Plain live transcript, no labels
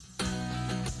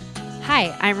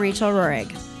Hi, I'm Rachel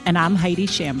Rohrig. And I'm Heidi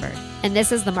Shambert. And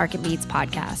this is the Market Meets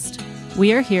podcast.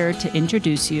 We are here to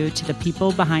introduce you to the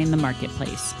people behind the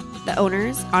marketplace. The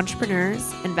owners,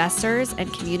 entrepreneurs, investors,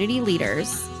 and community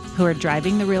leaders who are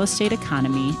driving the real estate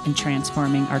economy and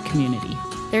transforming our community.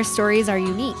 Their stories are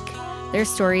unique. Their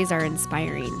stories are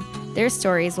inspiring. Their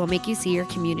stories will make you see your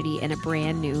community in a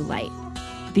brand new light.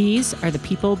 These are the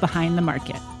people behind the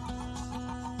market.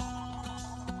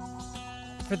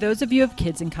 For those of you who have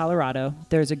kids in Colorado,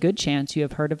 there's a good chance you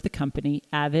have heard of the company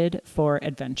Avid for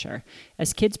Adventure.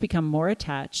 As kids become more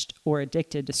attached or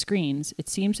addicted to screens, it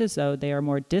seems as though they are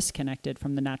more disconnected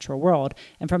from the natural world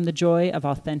and from the joy of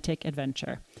authentic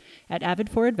adventure. At Avid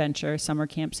for Adventure summer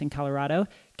camps in Colorado,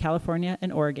 California,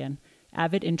 and Oregon,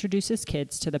 Avid introduces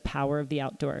kids to the power of the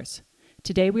outdoors.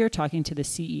 Today we are talking to the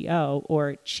CEO,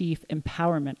 or Chief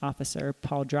Empowerment Officer,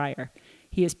 Paul Dreyer.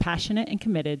 He is passionate and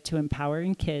committed to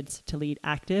empowering kids to lead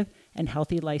active and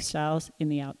healthy lifestyles in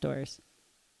the outdoors.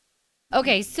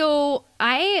 Okay, so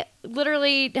I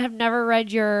literally have never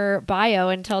read your bio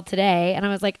until today, and I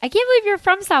was like, I can't believe you're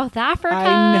from South Africa.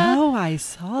 I know, I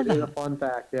saw It that. is a fun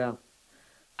fact, yeah.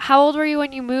 How old were you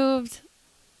when you moved?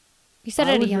 You said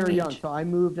I at a was young very age. young, so I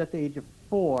moved at the age of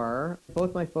 4.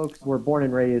 Both my folks were born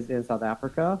and raised in South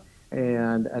Africa,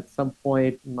 and at some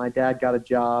point, my dad got a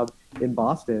job in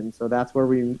Boston, so that's where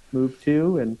we moved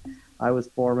to, and I was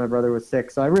 4, my brother was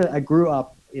 6. So I grew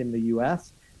up in the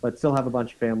U.S., but still have a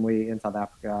bunch of family in South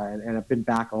Africa, and I've been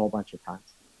back a whole bunch of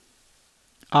times.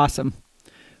 Awesome.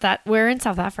 We're in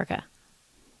South Africa.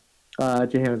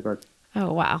 Johannesburg.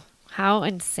 Oh, wow. How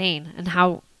insane and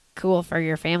how cool for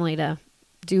your family to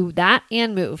do that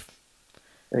and move.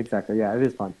 Exactly, yeah, it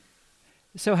is fun.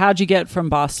 So how'd you get from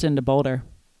Boston to Boulder?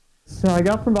 So I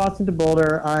got from Boston to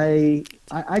Boulder. I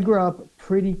grew up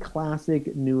pretty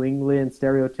classic New England,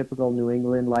 stereotypical New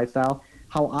England lifestyle.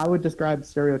 How I would describe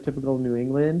stereotypical New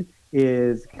England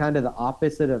is kind of the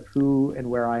opposite of who and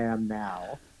where I am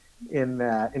now,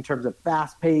 in terms of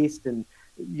fast-paced and,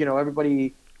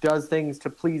 everybody does things to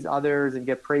please others and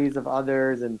get praise of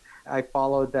others. And I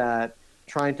followed that,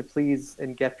 trying to please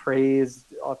and get praise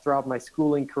throughout my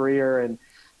schooling career, and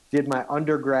did my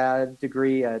undergrad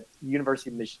degree at University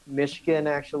of Michigan,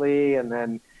 actually, and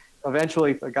then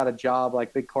eventually I got a job,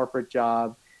 like big corporate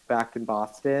job, back in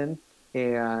Boston,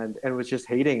 and was just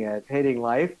hating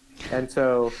life. And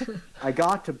so I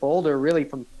got to Boulder really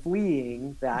from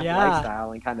fleeing that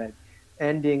lifestyle and kind of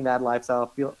ending that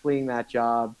lifestyle, fleeing that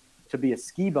job to be a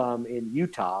ski bum in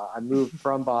Utah. I moved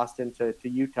from Boston to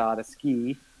Utah to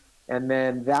ski, and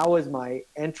then that was my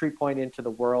entry point into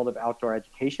the world of outdoor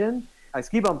education. I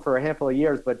ski bummed for a handful of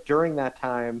years, but during that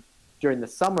time, during the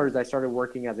summers, I started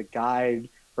working as a guide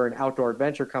for an outdoor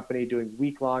adventure company, doing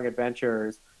week-long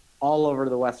adventures all over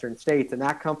the Western states. And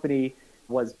that company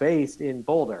was based in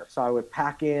Boulder. So I would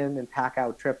pack in and pack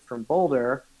out trips from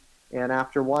Boulder. And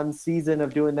after one season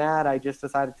of doing that, I just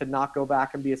decided to not go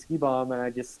back and be a ski bum. And I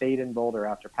just stayed in Boulder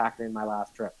after packing in my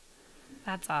last trip.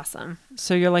 That's awesome.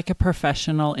 So you're like a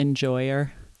professional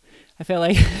enjoyer. I feel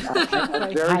like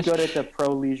I'm very good at the pro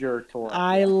leisure tour.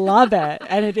 I love it.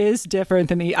 And it is different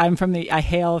than I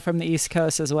hail from the East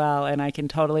Coast as well, and I can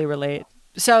totally relate.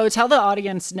 So tell the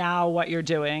audience now what you're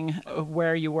doing,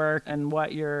 where you work, and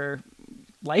what your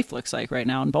life looks like right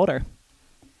now in Boulder.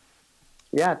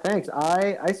 Yeah, thanks.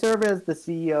 I serve as the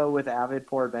CEO with Avid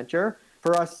for Adventure.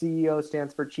 For us, CEO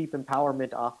stands for Chief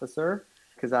Empowerment Officer,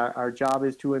 because our job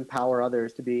is to empower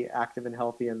others to be active and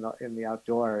healthy in the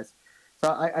outdoors. So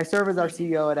I serve as our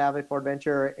CEO at Avid for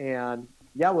Adventure, and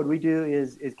what we do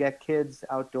is get kids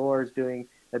outdoors doing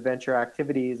adventure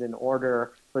activities in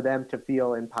order for them to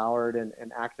feel empowered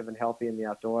and active and healthy in the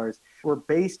outdoors. We're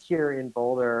based here in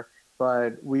Boulder,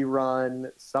 but we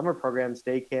run summer programs,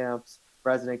 day camps,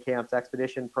 resident camps,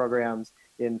 expedition programs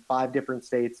in 5 different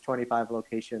states, 25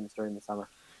 locations during the summer.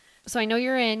 So I know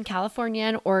you're in California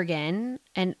and Oregon,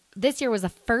 and this year was the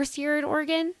first year in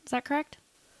Oregon. Is that correct?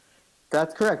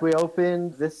 That's correct. We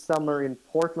opened this summer in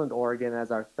Portland, Oregon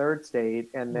as our 3rd state.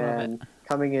 And then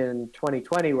coming in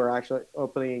 2020, we're actually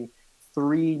opening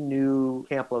 3 new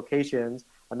camp locations,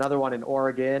 another one in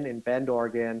Oregon, in Bend,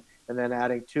 Oregon, and then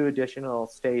adding 2 additional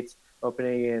states,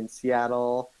 opening in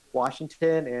Seattle,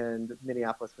 Washington, and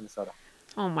Minneapolis, Minnesota.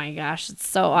 Oh my gosh, it's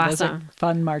so awesome. Those are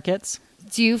fun markets.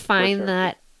 Do you find sure.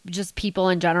 that just people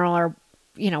in general are,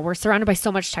 we're surrounded by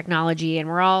so much technology and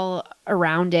we're all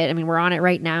around it. I mean, we're on it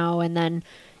right now. And then,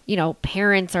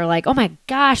 parents are like, oh my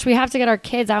gosh, we have to get our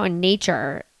kids out in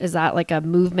nature. Is that like a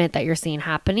movement that you're seeing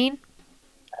happening?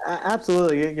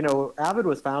 Absolutely. Avid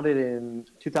was founded in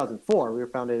 2004. We were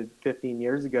founded 15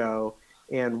 years ago.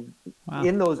 And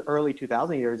in those early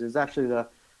 2000 years, it was actually the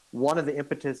one of the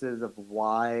impetuses of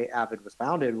why Avid was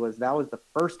founded was that was the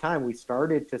first time we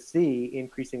started to see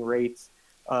increasing rates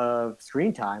of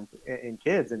screen time in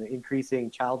kids and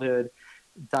increasing childhood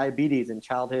diabetes and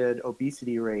childhood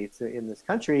obesity rates in this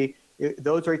country.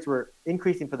 Those rates were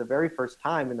increasing for the very first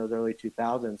time in those early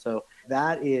 2000s. So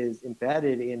that is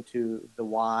embedded into the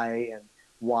why and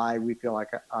why we feel like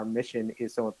our mission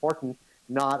is so important,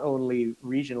 not only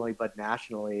regionally, but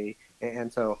nationally.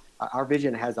 And so our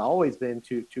vision has always been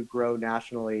to grow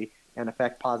nationally and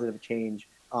affect positive change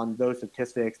on those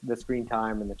statistics, the screen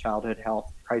time and the childhood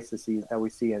health crises that we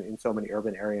see in so many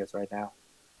urban areas right now.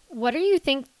 What do you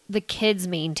think the kids'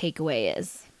 main takeaway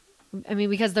is? I mean,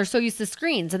 because they're so used to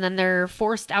screens and then they're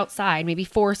forced outside, maybe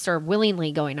forced or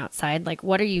willingly going outside. Like,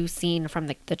 what are you seeing from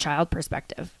the child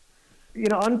perspective?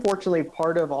 Unfortunately,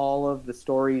 part of all of the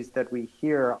stories that we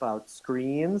hear about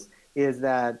screens is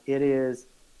that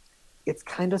it's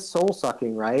kind of soul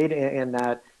sucking, right? And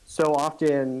that so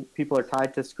often people are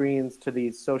tied to screens, to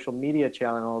these social media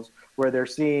channels where they're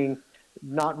seeing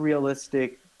not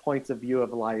realistic points of view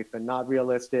of life and not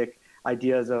realistic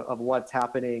ideas of what's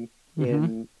happening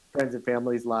in friends and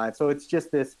families' lives. So it's just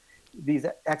these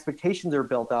expectations are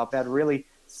built up that really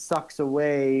sucks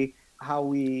away how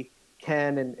we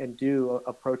can and do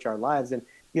approach our lives. And,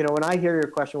 when I hear your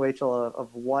question, Rachel,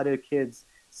 of what do kids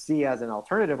see as an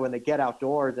alternative when they get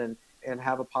outdoors and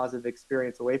have a positive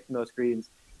experience away from those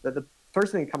screens, the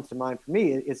first thing that comes to mind for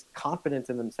me is confidence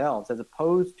in themselves, as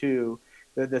opposed to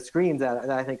the screens that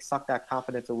I think suck that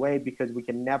confidence away because we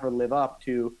can never live up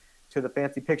to the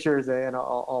fancy pictures and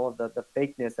all of the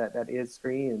fakeness that is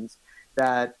screens.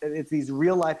 That it's these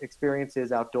real life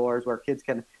experiences outdoors where kids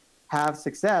can have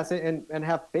success and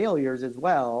have failures as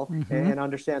well, and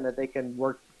understand that they can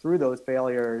work through those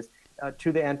failures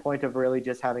to the end point of really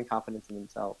just having confidence in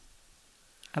themselves.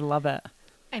 I love it.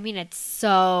 I mean, it's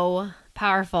so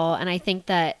powerful. And I think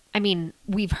that,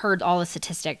 we've heard all the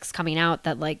statistics coming out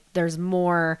that like there's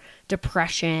more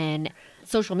depression.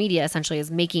 Social media essentially is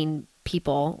making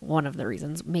people, one of the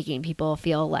reasons, making people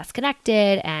feel less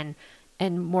connected and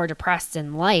more depressed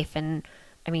in life. And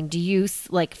do you,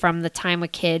 like, from the time a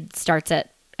kid starts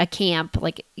at a camp,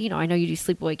 like, I know you do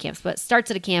sleepaway camps, but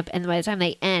starts at a camp and by the time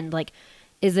they end, like,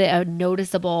 is it a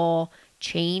noticeable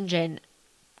change in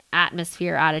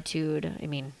atmosphere, attitude?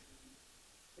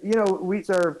 We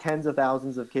serve tens of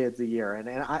thousands of kids a year, and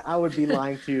I would be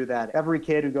lying to you that every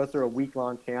kid who goes through a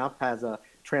week-long camp has a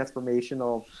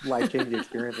transformational, life-changing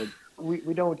experience.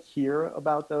 We don't hear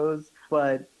about those,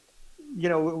 but,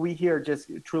 we hear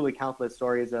just truly countless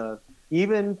stories of,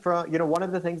 even from, one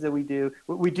of the things that we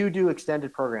do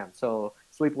extended programs. So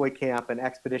sleepaway camp and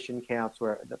expedition camps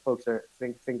where the folks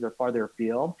things are farther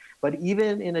afield. But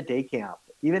even in a day camp,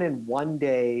 even in one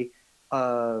day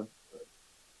of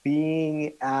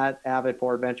being at Avid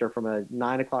for Adventure from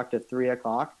 9 o'clock to 3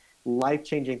 o'clock,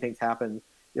 life-changing things happen.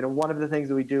 One of the things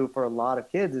that we do for a lot of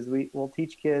kids is we'll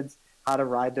teach kids how to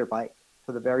ride their bike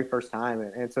for the very first time.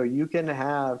 And so you can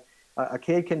have a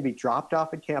kid can be dropped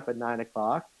off at camp at 9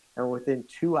 o'clock, and within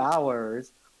 2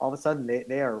 hours, all of a sudden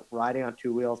they are riding on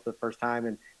two wheels for the first time,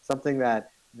 and something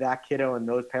that kiddo and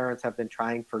those parents have been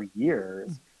trying for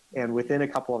years. And within a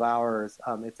couple of hours,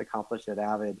 it's accomplished at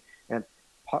Avid. And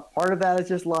part of that is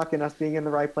just luck and us being in the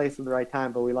right place at the right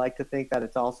time. But we like to think that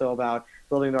it's also about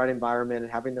building the right environment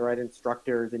and having the right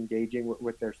instructors engaging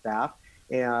with their staff.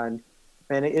 And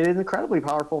it is incredibly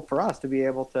powerful for us to be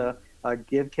able to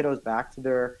give kiddos back to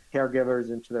their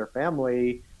caregivers and to their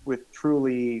family with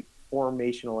truly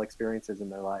formational experiences in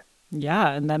their life. Yeah,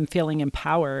 and them feeling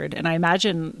empowered. And I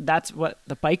imagine that's what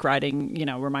the bike riding,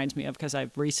 reminds me of, because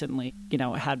I've recently,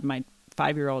 had my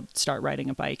 5-year-old start riding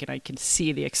a bike, and I can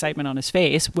see the excitement on his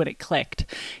face when it clicked.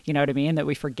 You know what I mean? That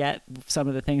we forget some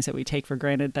of the things that we take for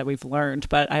granted that we've learned.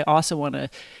 But I also want to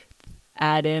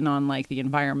add in on like the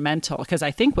environmental, because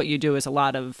I think what you do is a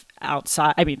lot of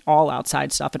all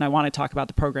outside stuff. And I want to talk about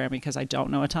the programming because I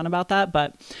don't know a ton about that,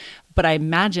 but I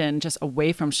imagine just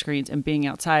away from screens and being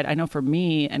outside. I know for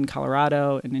me in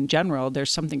Colorado and in general, there's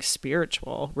something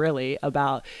spiritual really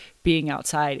about being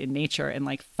outside in nature and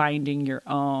like finding your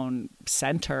own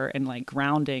center and like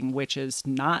grounding, which is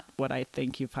not what I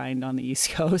think you find on the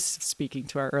East Coast, speaking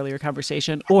to our earlier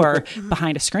conversation, or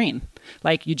behind a screen.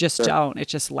 Like you just don't, it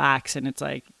just lacks. And it's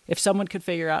like, if someone could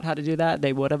figure out how to do that,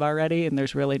 they would have already. And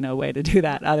there's really no way to do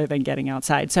that other than getting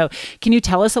outside. So can you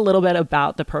tell us a little bit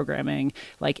about the programming,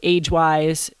 like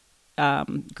age-wise,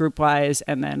 group-wise,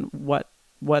 and then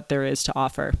what there is to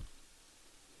offer?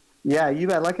 Yeah, you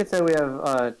bet. Like I said, we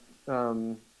have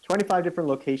 25 different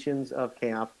locations of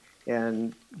camp.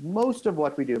 And most of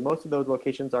what we do, most of those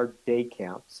locations are day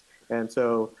camps. And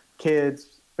so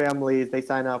kids families, they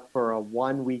sign up for a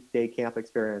 1 week day camp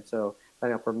experience. So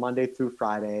sign up for Monday through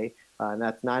Friday, and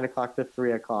that's 9 o'clock to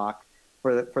 3 o'clock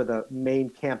for the main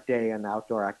camp day and the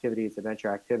outdoor activities,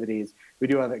 adventure activities. We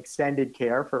do have extended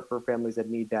care for families that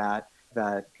need that.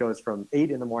 That goes from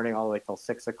 8 in the morning all the way till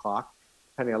 6 o'clock,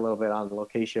 depending a little bit on the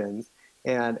locations.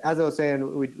 And as I was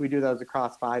saying, we do those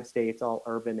across 5 states, all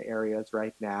urban areas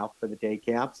right now for the day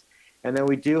camps. And then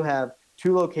we do have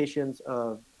 2 locations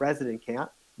of resident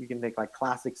camp. You can take like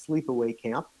classic sleepaway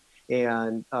camp.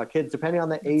 And kids, depending on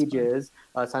the ages,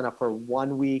 sign up for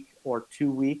 1 week or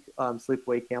 2 week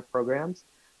sleepaway camp programs.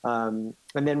 And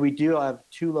then we do have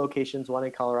 2 locations, one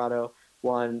in Colorado,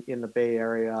 one in the Bay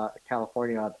Area,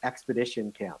 California, of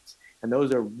expedition camps. And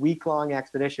those are week-long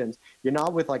expeditions. You're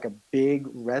not with like a big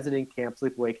resident camp,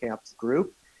 sleepaway camps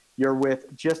group. You're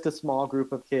with just a small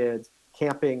group of kids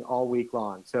camping all week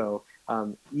long. So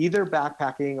either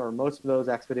backpacking, or most of those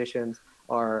expeditions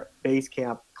are base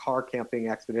camp, car camping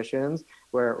expeditions,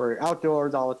 where we're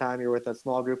outdoors all the time. You're with a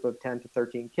small group of 10 to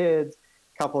 13 kids,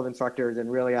 a couple of instructors,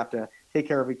 and really have to take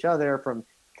care of each other, from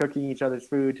cooking each other's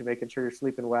food to making sure you're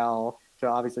sleeping well, to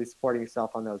obviously supporting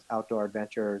yourself on those outdoor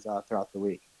adventures throughout the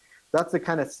week. That's the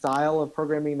kind of style of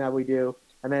programming that we do.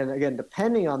 And then again,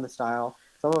 depending on the style,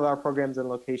 some of our programs and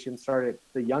locations start at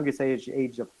the youngest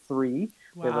age of 3.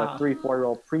 Wow. We have a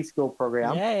 3-4-year-old preschool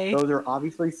program. Yay. Those are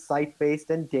obviously site-based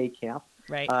and day camp.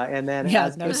 Right. And then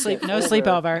no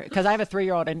sleepover, because I have a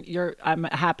 3-year-old, and I'm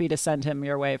happy to send him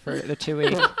your way for the 2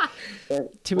 week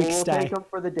 2 week we'll stay. take them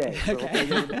for the day. So Okay. we'll take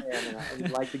them for the day, and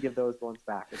we'd like to give those ones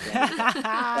back as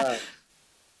well.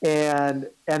 And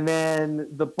then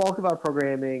the bulk of our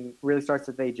programming really starts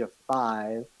at the age of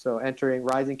 5. So entering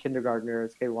rising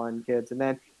kindergartners, K1 kids, and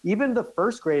then even the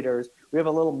first graders, we have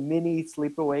a little mini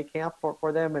sleepaway camp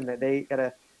for them, and they get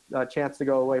a chance to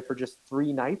go away for just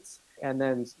 3 nights. And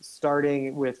then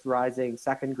starting with rising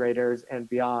second graders and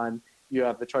beyond, you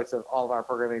have the choice of all of our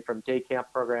programming, from day camp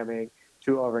programming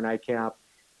to overnight camp.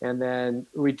 And then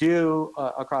we do,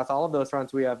 across all of those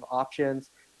fronts, we have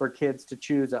options for kids to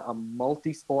choose a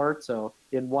multi-sport. So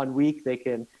in 1 week, they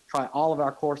can try all of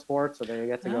our core sports. So they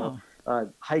get to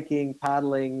go hiking,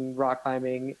 paddling, rock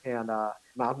climbing, and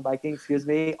mountain biking,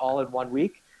 all in 1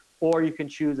 week. Or you can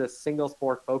choose a single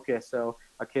sport focus. So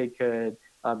a kid could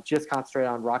just concentrate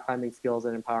on rock climbing skills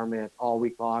and empowerment all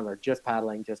week long, or just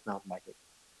paddling, just mountain biking.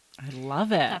 I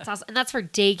love it. That's awesome. And that's for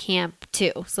day camp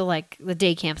too. So like the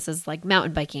day camps is like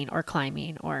mountain biking or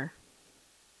climbing or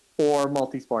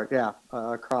multi-sport,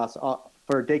 across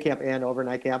for day camp and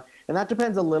overnight camp. And that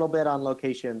depends a little bit on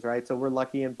locations, right? So we're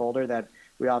lucky in Boulder that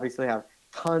we obviously have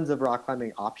tons of rock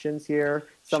climbing options here.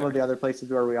 Some of the other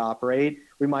places where we operate,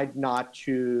 we might not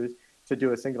choose to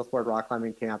do a single sport rock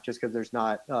climbing camp just because there's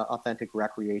not authentic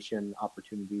recreation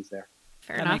opportunities there.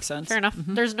 Fair That enough. makes sense. Fair enough.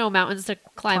 Mhm. There's no mountains to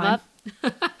climb up.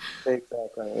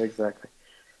 Exactly.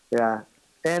 Yeah.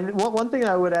 And one thing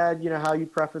I would add, how you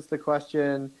prefaced the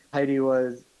question, Heidi,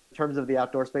 was in terms of the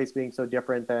outdoor space being so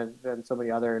different than so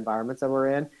many other environments that we're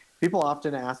in. People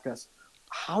often ask us,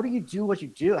 how do you do what you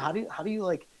do? How do you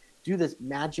like do this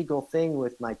magical thing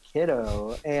with my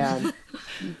kiddo? And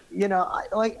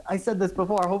I said this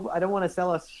before, I don't want to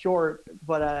sell us short,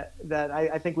 but that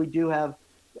I think we do have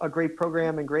a great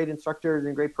program and great instructors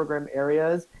and great program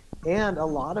areas. And a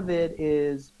lot of it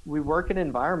is we work in an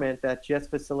environment that just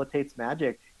facilitates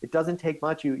magic. It doesn't take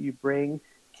much. You bring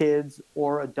kids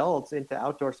or adults into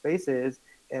outdoor spaces,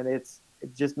 and it's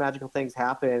just magical things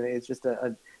happen. It's just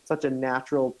such a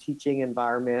natural teaching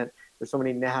environment. There's so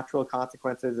many natural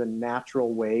consequences and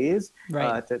natural ways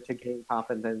to gain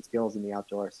confidence and skills in the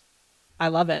outdoors. I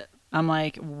love it. I'm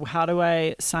like, how do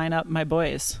I sign up my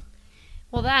boys?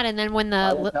 Well, that, and then when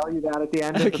I will tell you that at the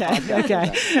end of the podcast.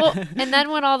 Okay. well, and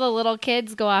then when all the little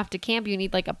kids go off to camp, you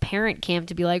need like a parent camp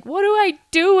to be like, what do I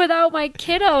do without my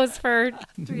kiddos for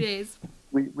 3 days?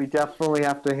 We definitely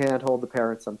have to handhold the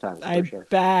parents sometimes. I for sure.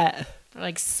 bet. They're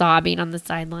like sobbing on the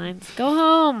sidelines. Go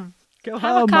home. Go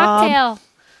Have home, a cocktail. Mom.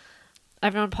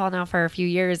 I've known Paul now for a few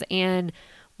years, and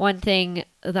one thing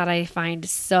that I find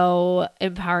so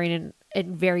empowering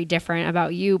and very different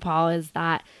about you, Paul, is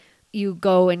that you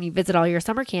go and you visit all your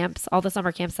summer camps, all the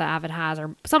summer camps that Avid has,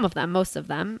 or some of them, most of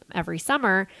them, every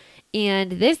summer.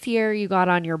 And this year you got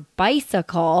on your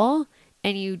bicycle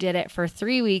and you did it for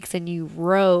 3 weeks and you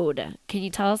rode. Can you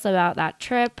tell us about that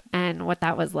trip and what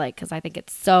that was like? Because I think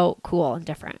it's so cool and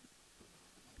different.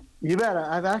 You bet.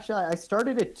 I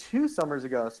started it 2 summers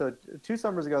ago. So 2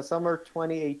 summers ago, summer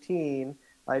 2018,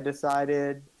 I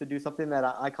decided to do something that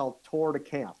I call Tour de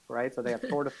Camp, right? So they have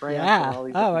Tour de France and all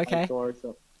these different tours.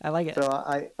 So I like it. So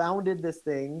I founded this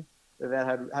thing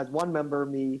that has one member,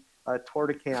 me, tour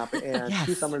to camp. And Yes.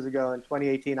 2 summers ago in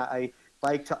 2018, I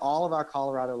biked to all of our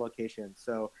Colorado locations.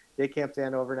 So day camps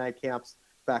and overnight camps.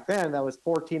 Back then, that was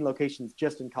 14 locations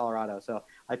just in Colorado. So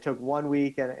I took 1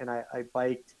 week and I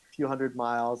biked a few hundred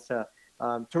miles to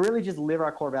really just live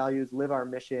our core values, live our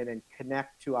mission, and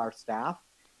connect to our staff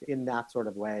in that sort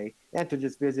of way, and to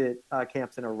just visit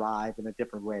camps and arrive in a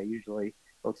different way. Usually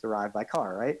folks arrive by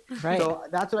car, right? Right. So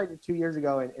that's what I did 2 years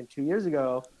ago. And 2 years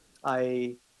ago,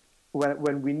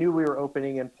 when we knew we were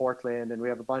opening in Portland and we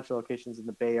have a bunch of locations in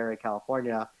the Bay Area,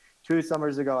 California, 2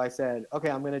 summers ago, I said,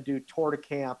 okay, I'm going to do Tour to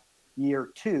Camp year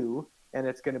 2, and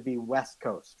it's going to be West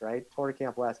Coast, right? Tour to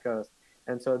Camp West Coast.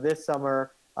 And so this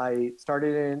summer, I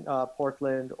started in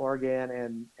Portland,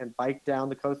 Oregon, and biked down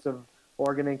the coast of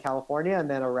Oregon and California, and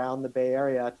then around the Bay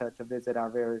Area to visit our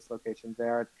various locations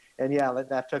there. And yeah,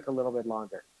 that took a little bit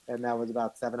longer, and that was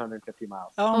about 750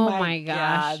 miles. Oh my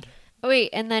gosh. God. Oh, wait,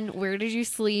 and then where did you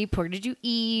sleep? Where did you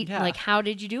eat? Yeah. Like, how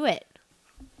did you do it?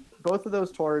 Both of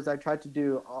those tours, I tried to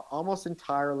do almost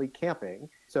entirely camping.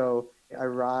 So I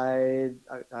ride,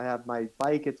 I have my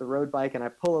bike, it's a road bike, and I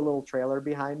pull a little trailer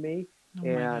behind me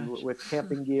with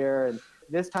camping gear. And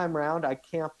this time around, I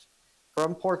camped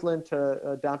from Portland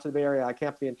to down to the Bay Area. I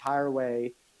camped the entire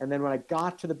way. And then when I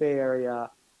got to the Bay Area,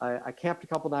 I camped a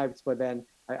couple nights, but then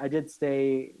I did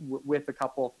stay with a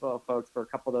couple of folks for a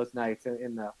couple of those nights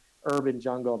in the urban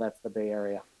jungle that's the Bay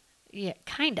Area. Yeah,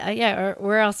 kind of. Yeah, or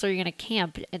where else are you going to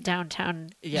camp in downtown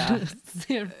Yeah.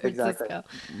 San Francisco? Exactly.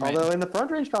 Right. Although in the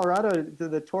Front Range, Colorado,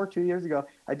 the tour 2 years ago,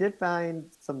 I did find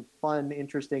some fun,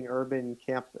 interesting urban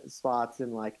camp spots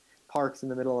in like parks in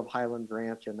the middle of Highlands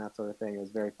Ranch and that sort of thing. It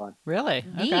was very fun. Really?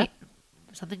 Neat. Okay.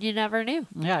 Something you never knew.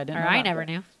 Yeah, I didn't Or know I that. never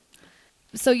knew.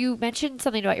 So you mentioned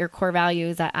something about your core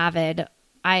values at Avid.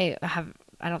 I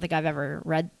don't think I've ever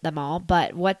read them all,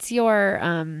 but what's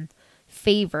your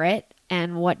favorite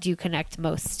and what do you connect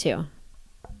most to?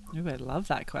 Ooh, I love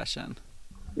that question.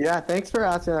 Yeah, thanks for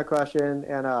asking that question.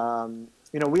 And,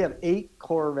 we have 8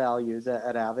 core values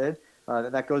at Avid.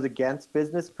 That goes against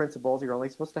business principles. You're only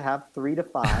supposed to have 3 to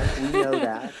 5. We know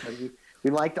that. We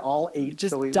liked all 8.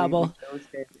 Just so we double. We chose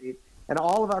 8. And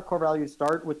all of our core values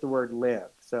start with the word live.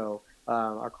 So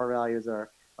our core values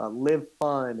are live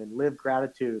fun and live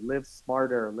gratitude, live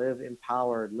smarter, live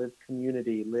empowered, live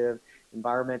community, live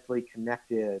environmentally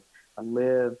connected,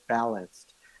 live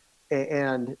balanced.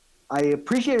 And I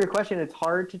appreciate your question. It's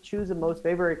hard to choose a most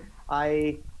favorite.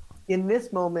 In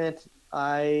this moment,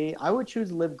 I would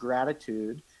choose live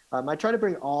gratitude. I try to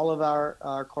bring all of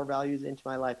our core values into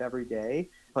my life every day,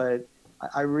 but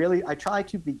I try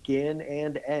to begin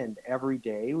and end every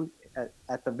day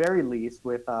at the very least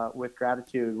with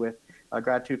gratitude, with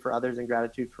gratitude for others and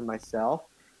gratitude for myself,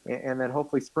 and then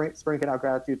hopefully sprinkle out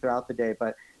gratitude throughout the day.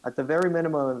 But at the very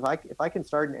minimum, if I can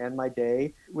start and end my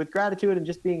day with gratitude and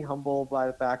just being humbled by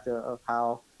the fact of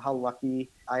how lucky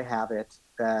I have it,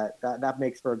 that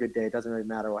makes for a good day. It doesn't really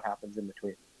matter what happens in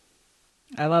between.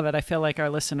 I love it. I feel like our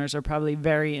listeners are probably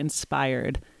very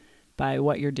inspired by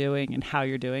what you're doing and how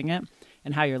you're doing it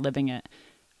and how you're living it.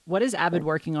 What is Avid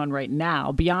working on right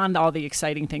now, beyond all the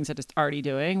exciting things that it's already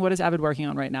doing? What is Avid working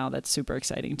on right now that's super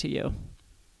exciting to you?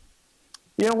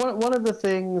 One of the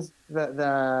things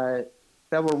that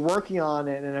we're working on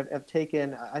and have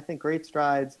taken, I think, great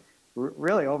strides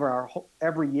really over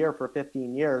every year for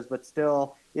 15 years, but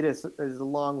still it is a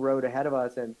long road ahead of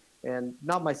us. And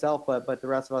not myself, but the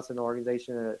rest of us in the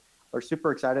organization are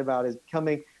super excited about is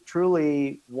becoming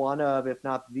truly one of, if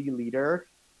not the leader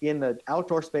in the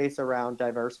outdoor space around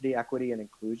diversity, equity, and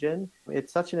inclusion.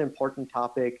 It's such an important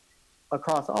topic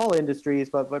across all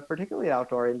industries, but particularly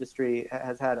outdoor industry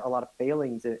has had a lot of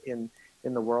failings in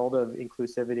the world of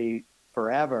inclusivity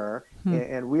forever.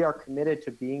 And we are committed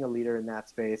to being a leader in that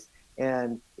space.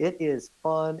 And it is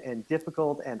fun and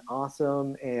difficult and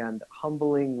awesome and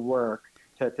humbling work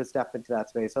to step into that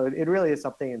space. So it really is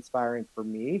something inspiring for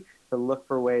me to look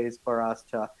for ways for us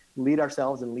to lead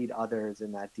ourselves and lead others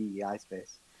in that DEI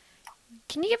space.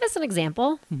 Can you give us an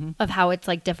example of how it's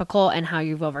like difficult and how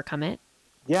you've overcome it?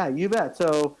 Yeah, you bet.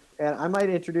 So, and I might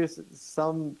introduce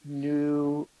some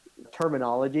new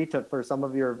terminology for some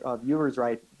of your viewers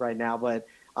right now, but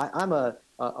I'm a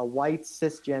white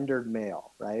cisgendered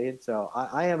male, right? So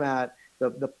I am at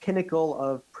the pinnacle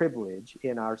of privilege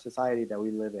in our society that we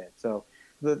live in. So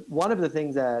one of the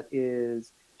things that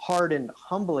is hard and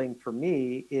humbling for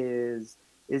me is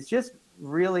just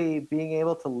really being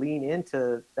able to lean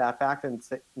into that fact and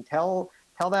tell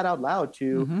that out loud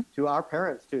to our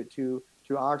parents, to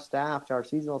our staff, to our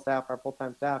seasonal staff, our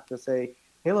full-time staff, to say,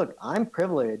 hey, look, I'm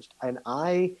privileged, and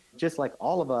I, just like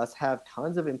all of us, have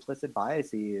tons of implicit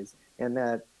biases, and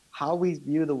that how we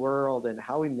view the world and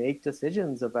how we make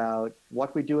decisions about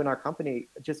what we do in our company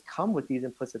just come with these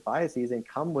implicit biases and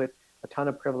come with a ton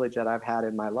of privilege that I've had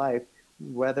in my life,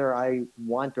 whether I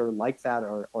want or like that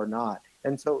or not.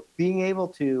 And so being able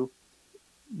to,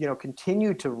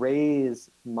 continue to raise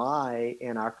my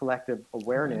and our collective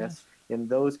awareness in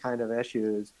those kind of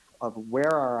issues of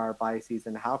where are our biases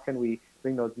and how can we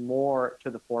bring those more to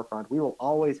the forefront. We will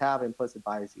always have implicit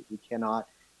biases. We cannot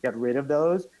get rid of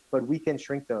those, but we can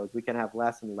shrink those. We can have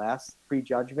less and less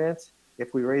prejudgments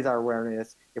if we raise our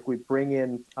awareness, if we bring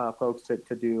in folks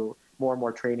to do more and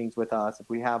more trainings with us, if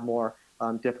we have more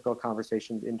difficult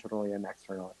conversations internally and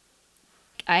externally.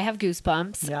 I have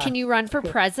goosebumps. Yeah. Can you run for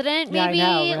president? Maybe Yeah,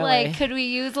 I know, really. Like, could we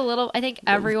use a little? I think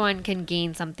everyone can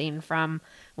gain something from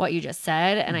what you just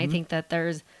said, and I think that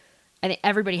I think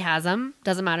everybody has them.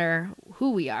 Doesn't matter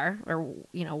who we are or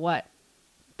what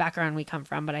background we come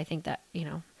from, but I think that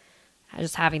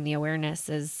just having the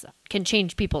awareness can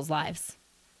change people's lives.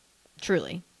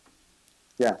 Truly.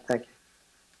 Yeah, thank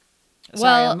you.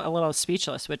 Sorry, I'm a little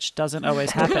speechless, which doesn't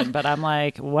always happen, but I'm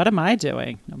like, what am I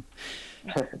doing?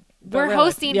 We're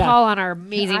hosting Paul on our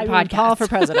amazing podcast. Paul for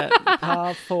president.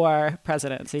 Paul for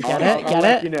president. So you get it? I'll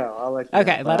let you know. I'll let you know.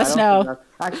 Okay, let us know.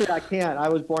 Actually, I can't. I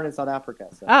was born in South Africa.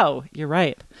 So. Oh, you're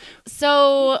right.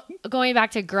 So going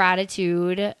back to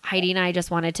gratitude, Heidi and I just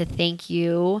wanted to thank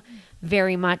you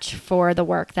very much for the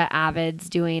work that Avid's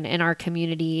doing in our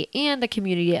community and the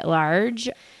community at large.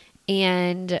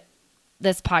 And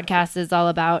this podcast is all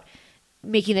about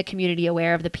making the community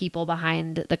aware of the people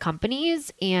behind the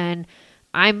companies. And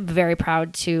I'm very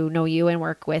proud to know you and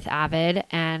work with Avid.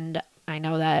 And I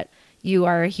know that you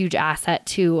are a huge asset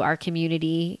to our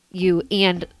community, you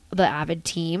and the Avid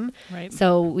team. Right.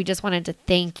 So we just wanted to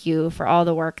thank you for all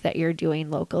the work that you're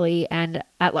doing locally and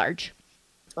at large.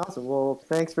 Awesome. Well,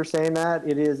 thanks for saying that.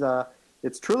 It is,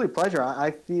 it's truly a pleasure.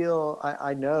 I feel,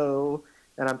 I know,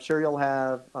 and I'm sure you'll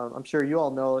have, I'm sure you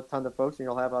all know a ton of folks, and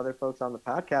you'll have other folks on the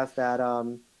podcast that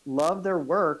love their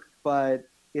work, but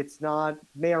it's not,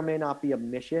 may or may not be a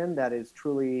mission that is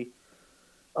truly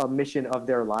a mission of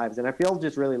their lives. And I feel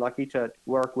just really lucky to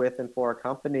work with and for a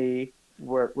company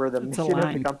where the mission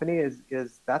of the company is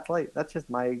that's just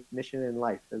my mission in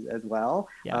life as well.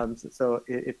 Yeah. So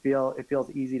it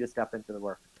feels easy to step into the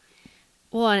work.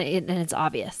 Well, and it's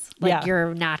obvious. Like,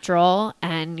 you're natural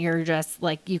and you're just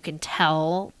like, you can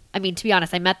tell. I mean, to be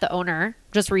honest, I met the owner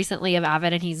just recently of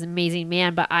Avid and he's an amazing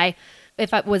man. But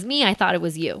if it was me, I thought it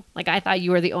was you. Like, I thought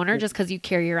you were the owner just because you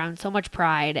carry around so much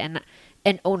pride and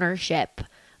ownership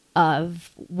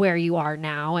of where you are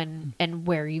now and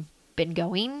where you've been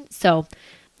going. So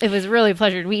it was really a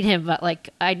pleasure to meet him. But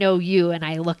like, I know you and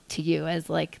I look to you as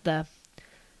like the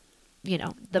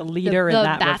leader in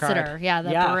that ambassador. Regard. Yeah,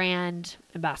 the brand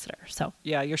ambassador. So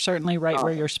yeah, you're certainly right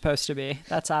where you're supposed to be.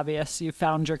 That's obvious. You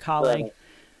found your calling. Right.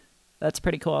 That's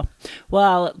pretty cool.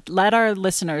 Well, let our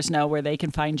listeners know where they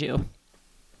can find you.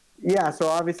 Yeah, so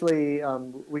obviously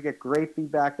we get great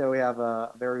feedback that we have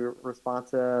a very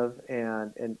responsive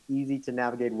and easy to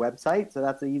navigate website. So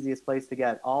that's the easiest place to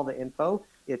get all the info.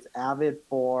 It's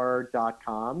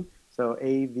avid4.com. So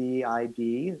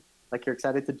AVID, like you're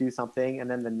excited to do something, and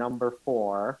then the number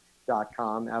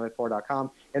 4.com,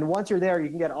 avid4.com. And once you're there, you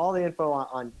can get all the info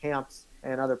on camps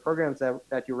and other programs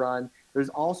that you run. There's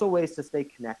also ways to stay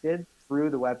connected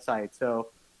through the website. So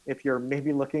if you're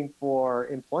maybe looking for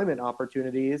employment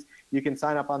opportunities, you can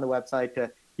sign up on the website to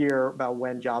hear about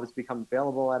when jobs become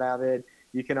available at Avid.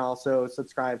 You can also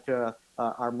subscribe to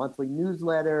our monthly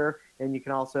newsletter. And you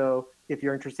can also, if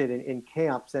you're interested in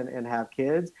camps and have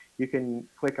kids, you can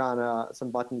click on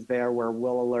some buttons there where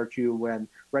we'll alert you when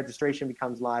registration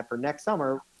becomes live for next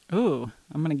summer. Ooh,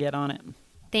 I'm going to get on it.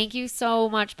 Thank you so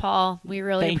much, Paul. We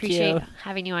really appreciate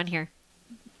having you on here.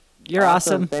 You're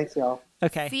awesome. Thanks, y'all.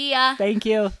 Okay. See ya. Thank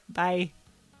you. Bye.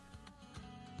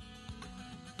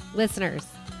 Listeners,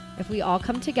 if we all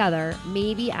come together,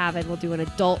 maybe Avid will do an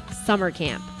adult summer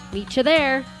camp. Meet you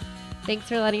there. Thanks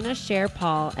for letting us share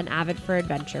Paul and Avid for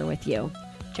Adventure with you.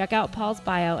 Check out Paul's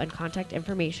bio and contact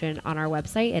information on our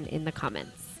website and in the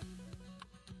comments.